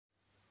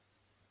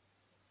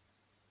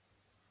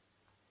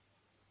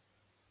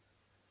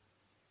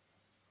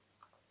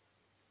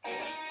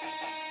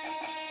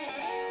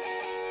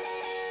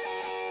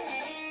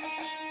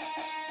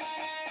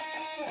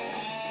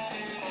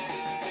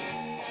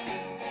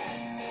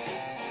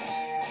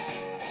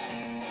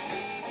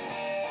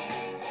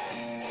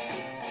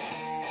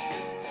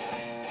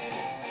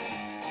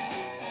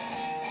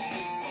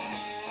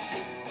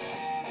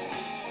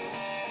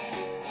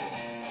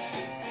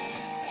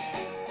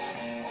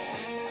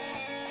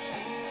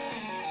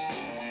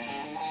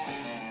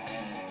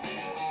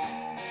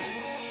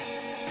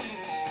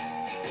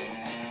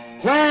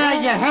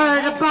you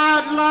heard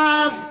about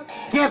love,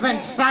 giving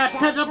sight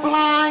to the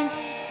blind?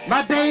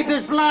 My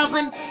baby's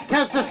loving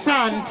 'cause the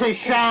sun to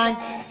shine.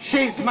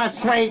 She's my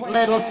sweet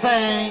little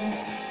thing.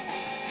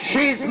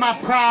 She's my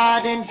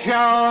pride and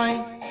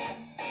joy.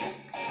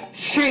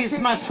 She's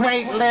my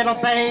sweet little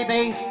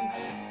baby.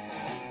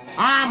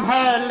 I'm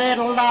her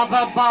little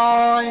lover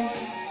boy.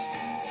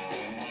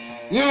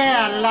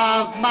 Yeah, I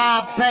love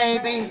my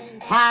baby,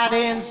 heart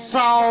and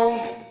soul.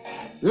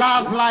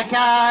 Love like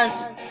ours,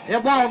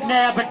 it won't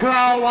never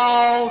grow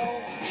old.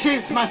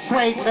 She's my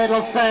sweet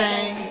little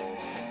thing.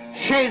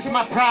 She's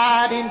my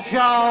pride and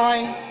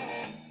joy.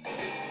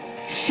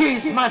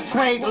 She's my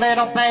sweet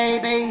little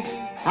baby.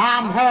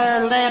 I'm her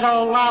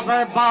little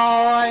lover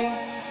boy.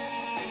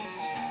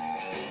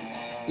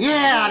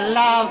 Yeah, I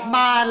love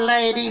my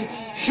lady.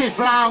 She's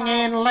long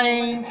and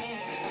lean.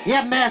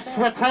 You mess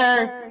with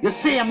her, you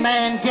see a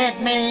man get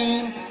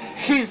mean.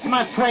 She's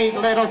my sweet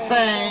little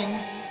thing.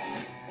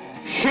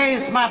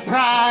 She's my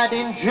pride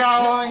and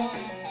joy.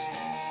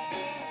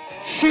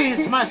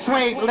 She's my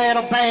sweet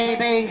little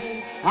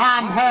baby.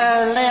 I'm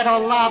her little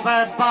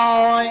lover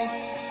boy.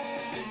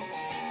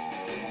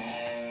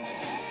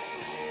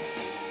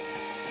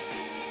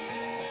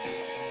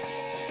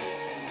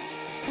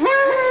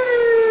 Woo!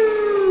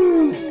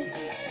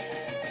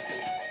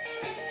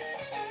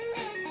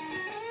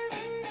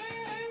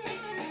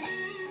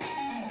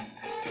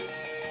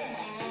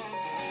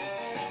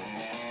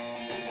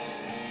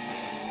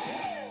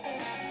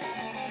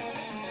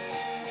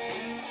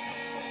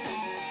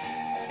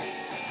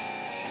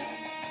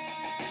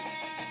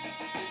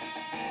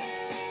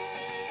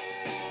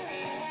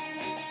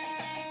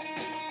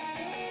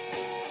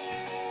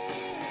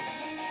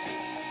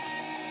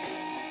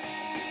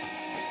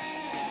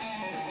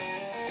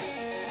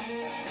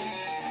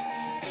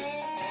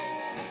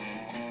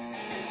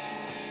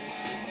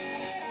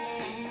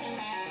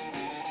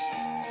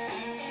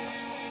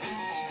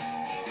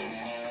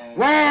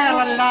 Well,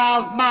 I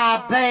love my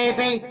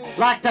baby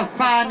like the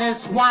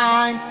finest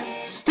wine.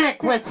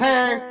 Stick with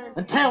her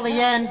until the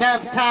end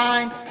of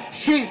time.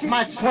 She's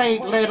my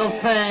sweet little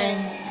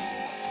thing.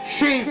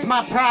 She's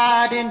my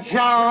pride and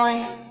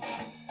joy.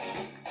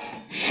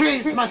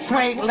 She's my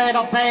sweet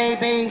little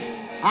baby.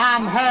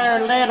 I'm her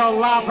little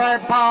lover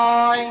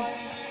boy.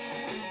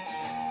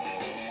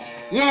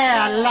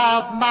 Yeah, I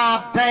love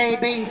my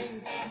baby,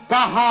 the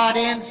heart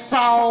and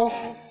soul.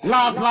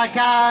 Love like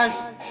ours,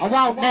 I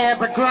won't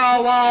never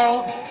grow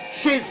old.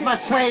 She's my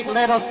sweet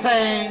little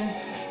thing.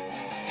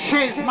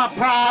 She's my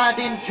pride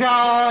and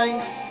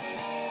joy.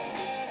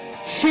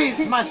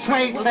 She's my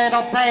sweet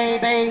little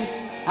baby.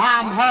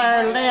 I'm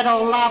her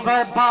little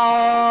lover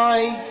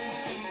boy.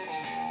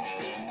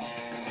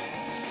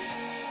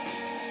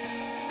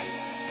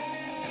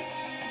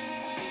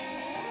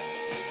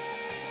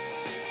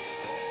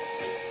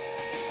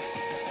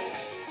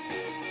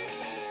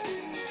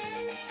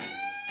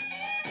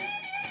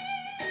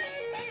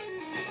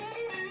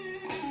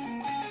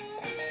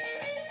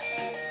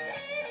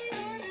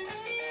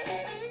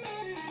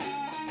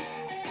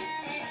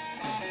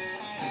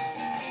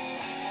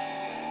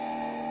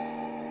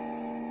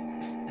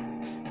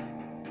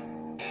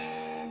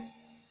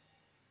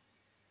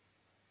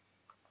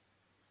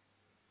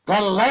 The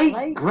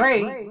late,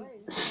 great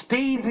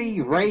Stevie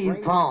Ray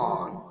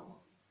Vaughan.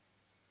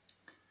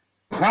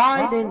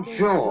 Pride and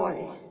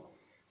joy.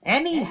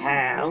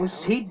 Anyhow,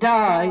 he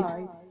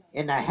died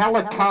in a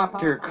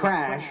helicopter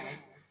crash.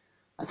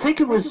 I think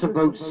it was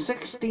about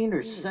 16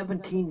 or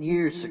 17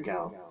 years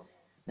ago.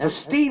 Now,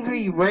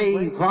 Stevie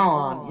Ray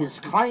Vaughan, his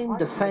claim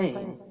to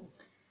fame,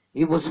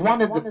 he was one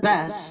of the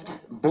best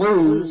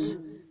blues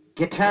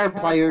guitar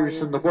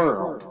players in the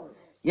world.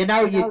 You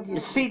know, you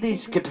see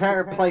these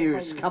guitar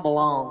players come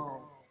along,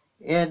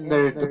 and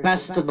they're the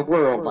best in the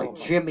world, like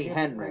Jimi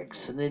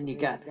Hendrix, and then you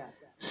got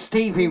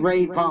Stevie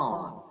Ray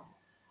Vaughan.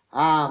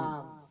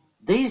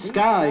 These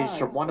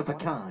guys are one of a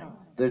kind.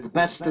 They're the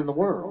best in the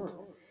world.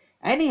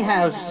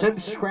 Anyhow,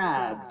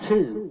 subscribe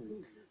to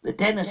the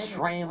Dennis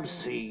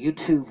Ramsay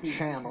YouTube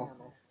channel.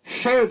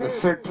 Share the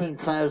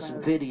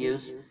 13,000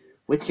 videos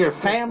with your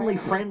family,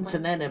 friends,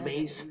 and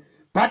enemies,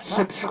 but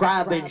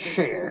subscribe and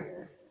share.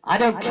 I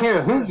don't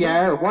care who you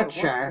are or what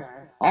you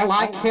are. All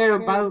I care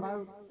about,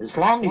 as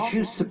long as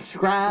you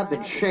subscribe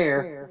and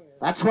share,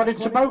 that's what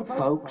it's about,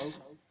 folks.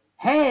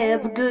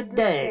 Have a good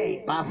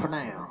day. Bye for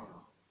now.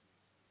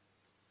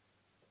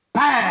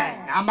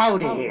 Bang! I'm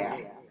out of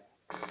here.